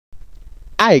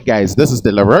Hi guys, this is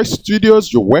the Leroy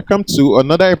Studios. You're welcome to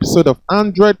another episode of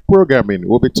Android programming.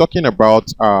 We'll be talking about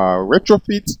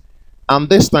retrofit, and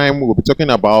this time we'll be talking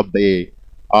about the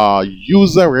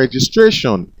user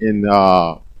registration in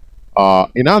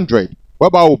Android.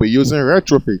 Whereby we'll be using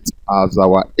retrofit as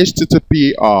our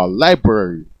HTTP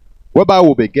library. Whereby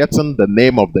we'll be getting the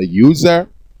name of the user,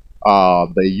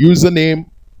 the username,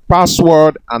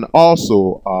 password, and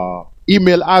also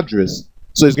email address.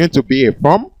 So it's going to be a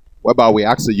form whereby we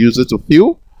ask the user to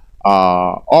fill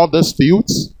all these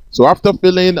fields. So after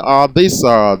filling these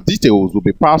details will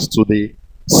be passed to the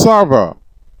server.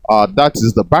 That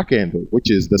is the backend, which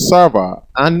is the server,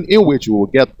 and in which we will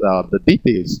get the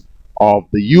details of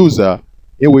the user,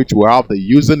 in which we have the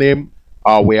username.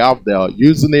 We have the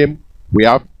username. We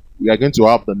are going to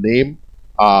have the name,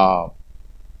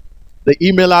 the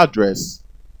email address,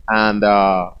 and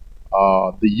the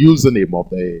username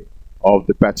of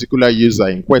the particular user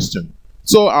in question.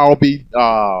 So I'll be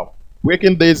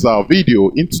breaking this video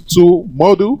into two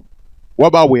modules,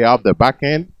 whereby we have the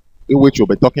backend, in which we'll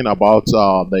be talking about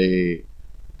the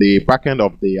backend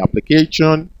of the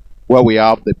application, where we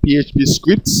have the PHP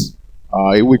scripts,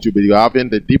 in which we'll be having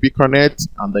the dbconnect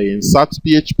and the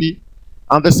insert.php.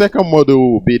 And the second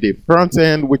module will be the front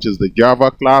end, which is the Java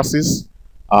classes,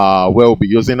 where we'll be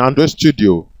using Android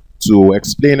Studio to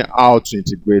explain how to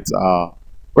integrate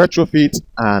retrofit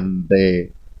and the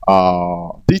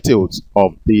details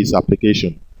of this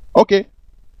application. Okay,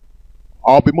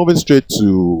 I'll be moving straight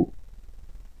to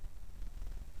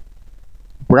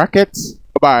brackets,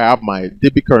 where I have my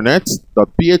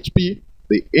dbconnect.php,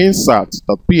 the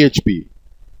insert.php.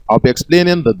 I'll be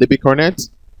explaining the dbconnect.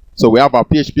 So we have our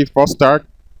PHP first start,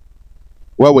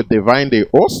 where we define the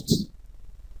host,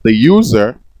 the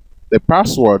user, the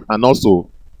password, and also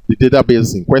the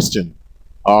database in question.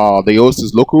 The host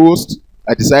is localhost.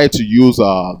 I decided to use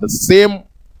the same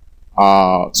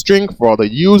string for the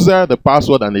user, the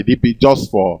password, and the DB,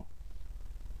 just for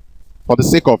the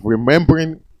sake of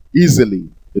remembering easily,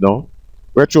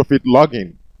 retrofit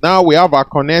login. Now we have our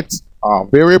connect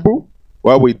variable,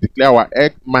 where we declare our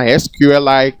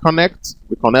MySQLi connect.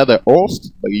 We connect the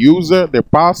host, the user, the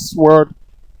password,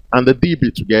 and the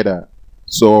DB together.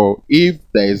 So if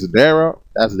there is an error,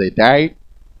 that's the die,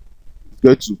 it's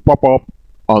going to pop up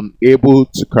unable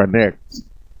to connect.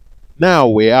 Now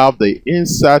we have the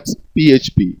insert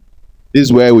PHP. This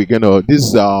is where we're gonna, this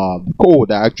is the code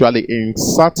that actually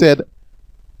inserted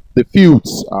the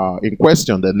fields in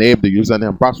question, the name, the username,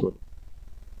 and password.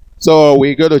 So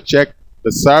we're going to check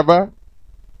the server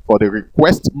for the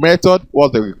request method.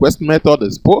 What the request method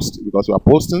is post, because we are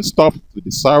posting stuff to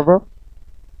the server.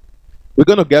 We're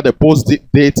going to get the post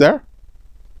data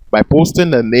by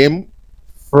posting the name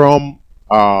from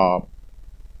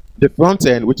the front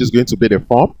end, which is going to be the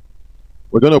form.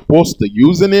 We're going to post the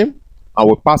username, and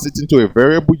we'll pass it into a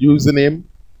variable username.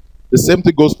 The same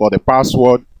thing goes for the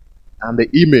password and the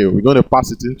email. We're going to pass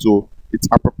it into its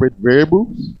appropriate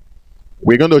variables.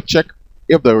 We're going to check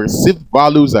if the received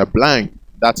values are blank.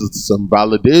 That is some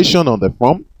validation on the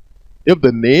form. If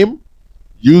the name,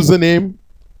 username,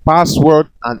 password,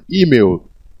 and email,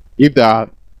 if they are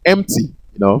empty,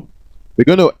 we're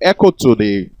going to echo to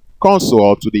the console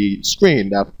or to the screen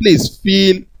that please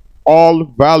fill all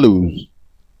values.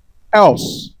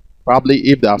 Else, probably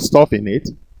if there's stuff in it,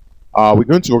 we're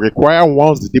going to require,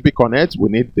 once the dbconnect, we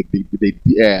need the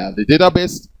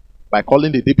database by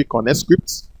calling the dbconnect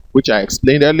scripts, which I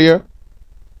explained earlier.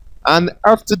 And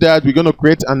after that, we're going to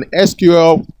create an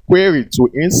SQL query to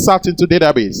insert into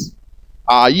database.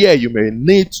 Here you may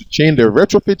need to change the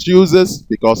retrofit users,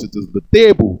 because it is the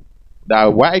table that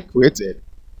I created.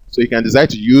 So you can decide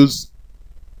to use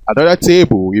another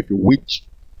table if you wish.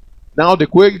 Now the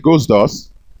query goes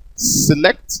thus: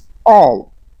 select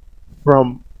all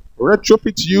from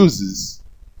retrofit users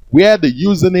where the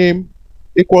username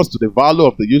equals to the value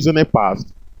of the username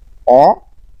passed, or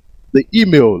the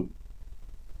email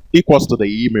equals to the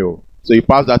email. So you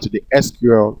pass that to the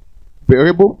SQL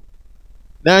variable.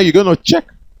 Now you're going to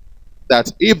check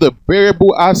that if the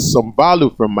variable has some value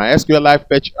from my SQLi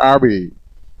fetch array,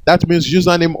 that means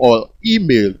username or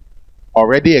email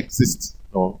already exists.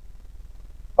 No?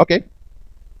 Okay.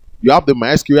 You have the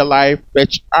MySQLi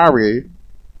fetch array,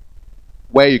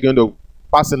 where you're going to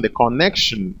pass in the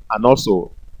connection and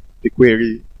also the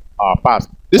query pass.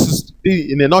 This is,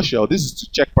 in a nutshell, this is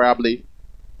to check probably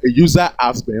a user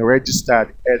has been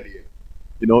registered earlier.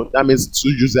 That means two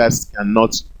users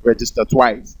cannot register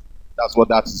twice. That's what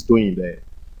that is doing there.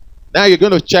 Now you're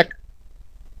going to check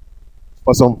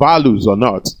for some values or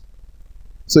not.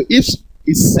 So if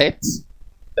it's set,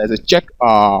 there's a check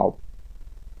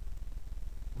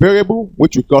variable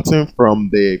which we gotten from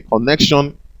the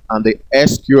connection and the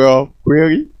SQL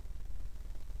query.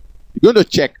 You're going to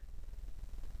check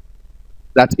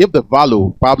that if the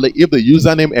value, probably if the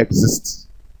username exists,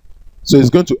 so it's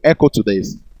going to echo to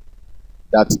this,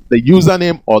 that the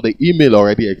username or the email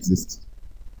already exists.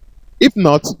 If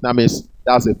not, that means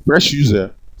that's a fresh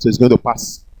user, so it's going to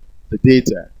pass the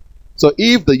data. So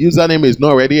if the username is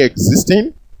not already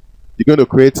existing, you're going to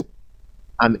create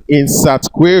an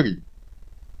insert query,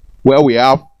 where we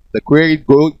have the query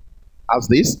go as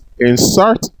this: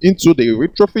 insert into the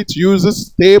retrofit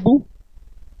users table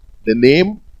the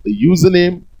name, the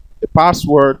username, the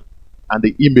password, and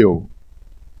the email,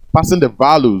 passing the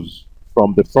values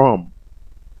from the form,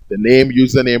 the name,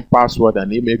 username, password,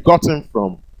 and email gotten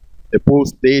from the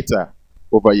post data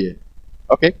over here.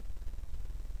 Okay?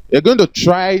 You're going to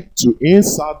try to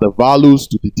insert the values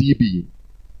to the DB.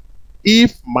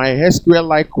 If my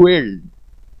SQLite query,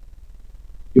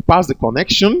 you pass the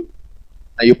connection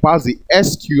and you pass the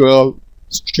SQL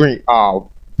string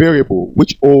variable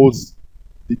which holds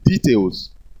the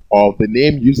details of the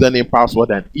name, username,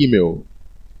 password, and email.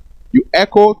 You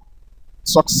echo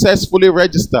successfully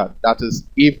registered. That is,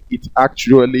 if it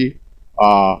actually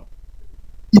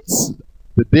hits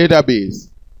the database.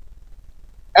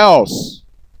 Else,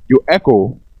 you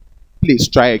echo, please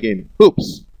try again.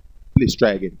 Oops, please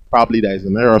try again. Probably there is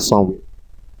an error somewhere.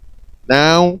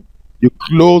 Now, you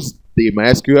close the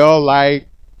MySQLite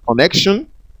connection.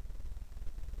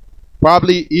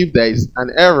 Probably if there is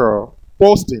an error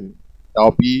posting, that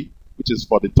will be, which is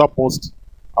for the topmost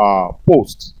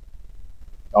post,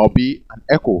 there will be an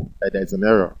echo that there is an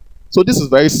error. So this is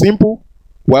very simple,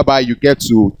 whereby you get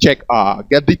to check,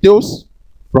 get details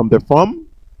from the form,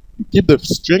 you keep the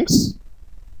strings,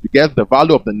 you get the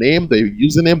value of the name, the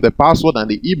username, the password, and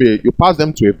the email. You pass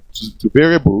them to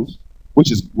variables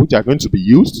which are going to be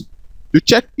used. You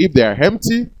check if they are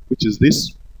empty, which is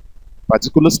this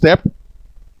particular step.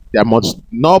 There must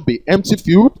not be empty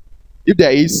field. If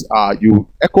there is, you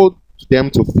echo to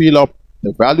them to fill up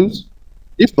the values.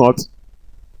 If not,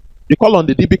 you call on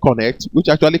the dbconnect, which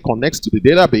actually connects to the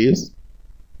database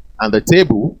and the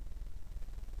table.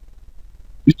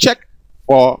 You check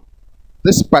for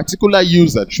this particular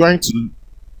user trying to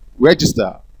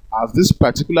register. Has this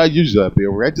particular user been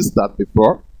registered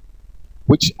before?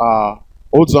 Which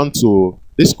holds on to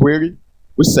this query,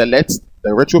 which selects the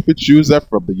retrofit user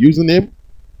from the username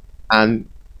and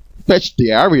fetch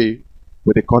the array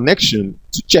with a connection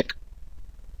to check.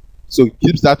 So it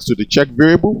gives that to the check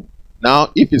variable.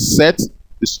 Now, if it sets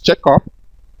this checkup,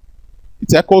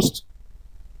 it echoes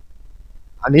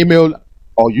an email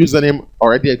or username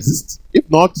already exists. If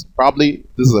not, probably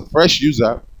this is a fresh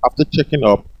user. After checking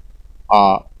up,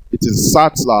 it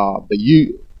inserts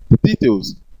the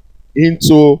details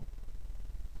into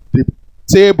the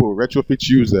table retrofit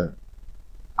user,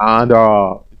 and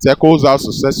it echoes out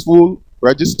successful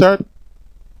registered.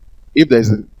 If there's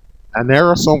an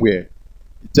error somewhere,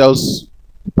 it tells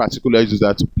the particular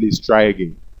user to please try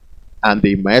again, and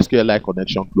the MySQLite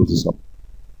connection closes up.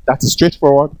 That is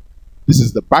straightforward. This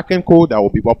is the backend code that will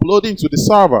be uploading to the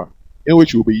server, in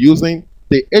which we'll be using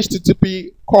the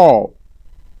HTTP call,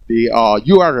 the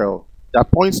URL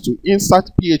that points to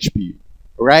insert.php,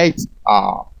 right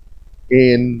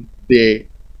in the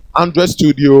Android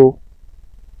Studio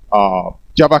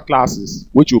Java classes,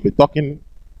 which we'll be talking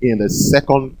in the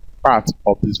second part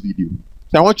of this video.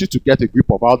 So I want you to get a grip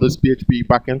of how this PHP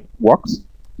backend works,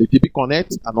 the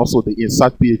dbconnect, and also the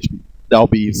insert.php that will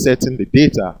be inserting the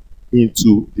data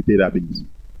into the database.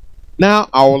 Now,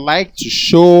 I would like to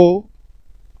show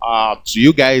to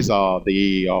you guys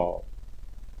the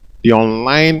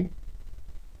online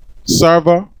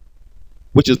server,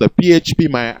 which is the PHP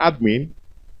my admin.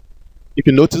 If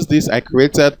you notice this, I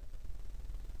created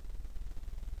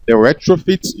the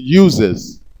retrofit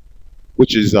users,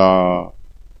 which is the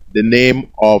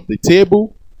name of the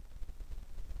table,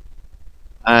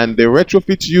 and the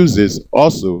retrofit users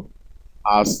also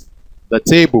as the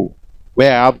table,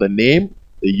 where I have the name,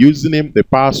 the username, the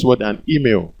password, and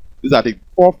email. These are the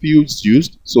 4 fields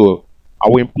used, so I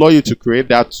will implore you to create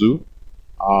that too.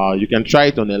 You can try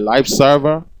it on a live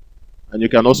server, and you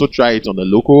can also try it on the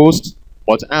localhost,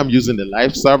 but I'm using the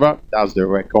live server. That's the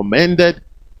recommended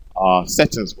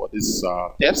settings for this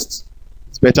test.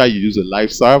 It's better you use a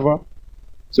live server.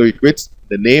 So you create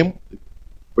the name, the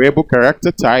variable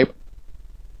character type,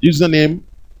 username,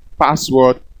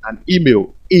 password, and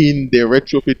email in the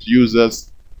retrofit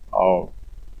users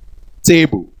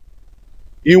table,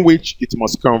 in which it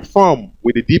must conform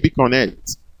with the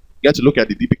dbconnect. Get to look at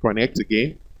the dbconnect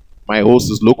again. My host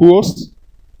is localhost.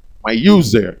 My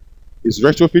user is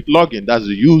retrofit login. That's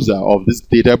the user of this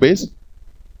database.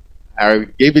 I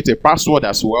gave it a password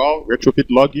as well, retrofit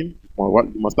login.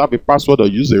 You must have a password or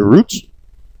use a root.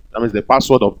 That means the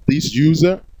password of this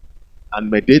user. And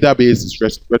my database is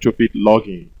retrofit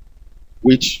login,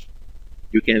 which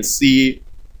you can see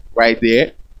right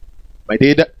there. My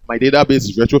database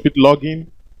is retrofit login.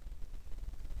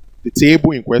 The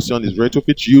table in question is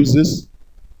retrofit users.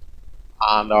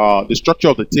 And the structure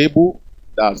of the table,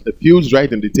 that's the fields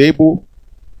right in the table.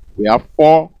 We have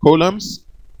 4 columns: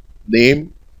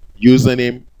 name,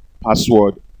 username,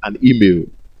 password, and email.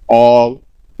 All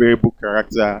variable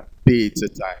character data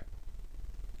type.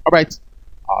 All right.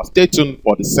 Stay tuned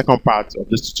for the second part of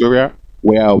this tutorial,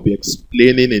 where I'll be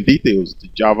explaining in details the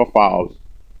Java files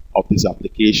of this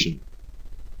application.